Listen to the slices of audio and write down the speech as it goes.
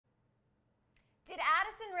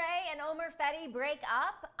Addison Rae and Omer Fedi break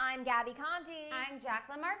up. I'm Gabby Conti. I'm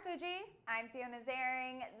Rae Omer Fedi. I'm Fiona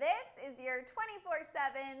Zaring. This is your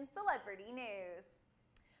 24/7 celebrity news.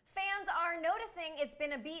 Fans are noticing it's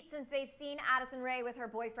been a beat since they've seen Addison Rae with her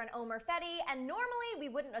boyfriend Omer Fedi, and normally we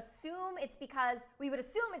would assume it's because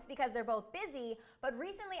they're both busy, but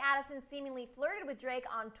recently Addison seemingly flirted with Drake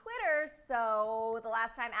on Twitter, so the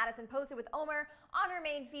last time Addison posted with Omer on her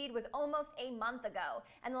main feed was almost a month ago,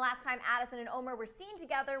 and the last time Addison and Omer were seen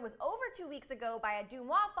together was over 2 weeks ago by a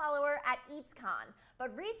Dumois follower at EatsCon.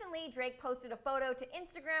 But recently, Drake posted a photo to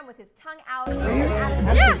Instagram with his tongue out.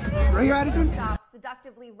 Right here, Addison.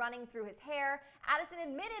 Seductively running through his hair. Addison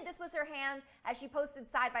admitted this was her hand as she posted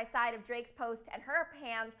side by side of Drake's post and her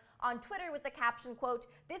hand on Twitter with the caption, quote,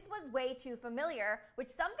 "This was way too familiar," which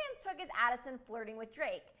some fans took as Addison flirting with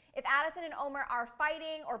Drake. If Addison and Omer are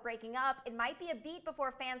fighting or breaking up, it might be a beat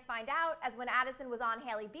before fans find out, as when Addison was on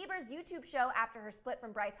Hailey Bieber's YouTube show after her split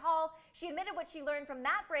from Bryce Hall, she admitted what she learned from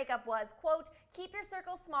that breakup was, quote, "Keep your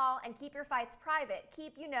circle small and keep your fights private.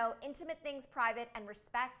 Keep, intimate things private and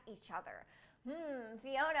respect each other."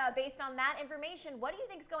 Fiona, based on that information, what do you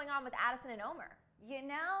think is going on with Addison and Omer?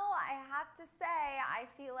 I have to say, I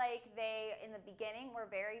feel like they, in the beginning, were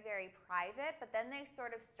very, very private, but then they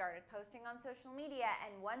sort of started posting on social media,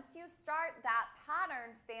 and once you start that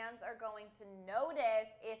pattern, fans are going to notice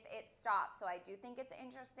if it stops. So I do think it's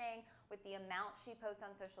interesting with the amount she posts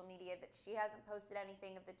on social media that she hasn't posted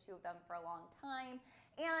anything of the two of them for a long time.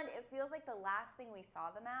 And it feels like the last thing we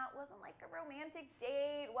saw them at wasn't like a romantic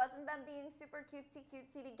date, wasn't them being super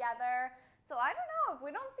cutesy together. So I don't know, if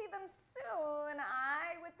we don't see them soon,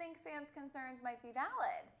 I would think fans' concerns might be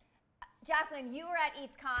valid. Jacqueline, you were at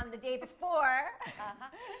EatsCon the day before.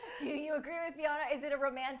 Do you agree with Fiona? Is it a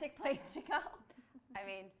romantic place to go? I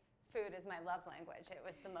mean, food is my love language. It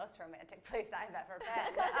was the most romantic place I've ever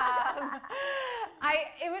been.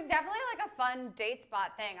 It was definitely like a fun date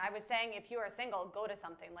spot thing. I was saying if you are single, go to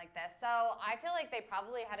something like this. So I feel like they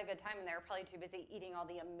probably had a good time and they were probably too busy eating all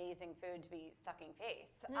the amazing food to be sucking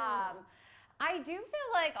face. I do feel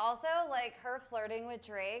like also like her flirting with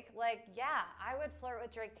Drake, yeah, I would flirt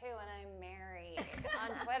with Drake too and I'm married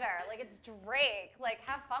on Twitter. Like, it's Drake,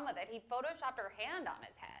 have fun with it. He photoshopped her hand on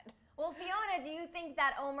his head. Well, Fiona, do you think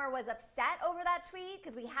that Omer was upset over that tweet?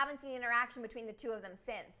 Because we haven't seen interaction between the two of them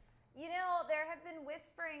since. There have been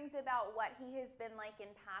whisperings about what he has been like in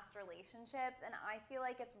past relationships, and I feel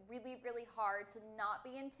like it's really, really hard to not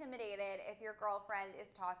be intimidated if your girlfriend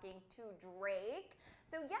is talking to Drake.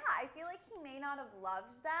 So yeah, I feel like he may not have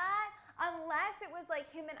loved that unless it was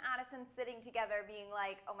like him and Addison sitting together being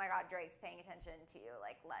like, oh my God, Drake's paying attention to you.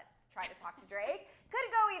 Like, let's try to talk to Drake.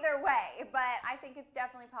 Could go either way, but I think it's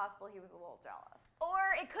definitely possible he was a little jealous.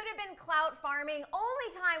 Or it could have been clout farming. Only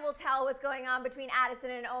time will tell what's going on between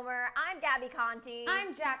Addison and Omer. I'm Gabby Conti.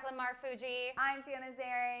 I'm Rae Omer Fedi. I'm Fiona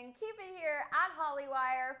Zaring. Keep it here at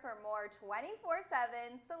Hollywire for more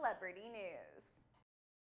 24/7 celebrity news.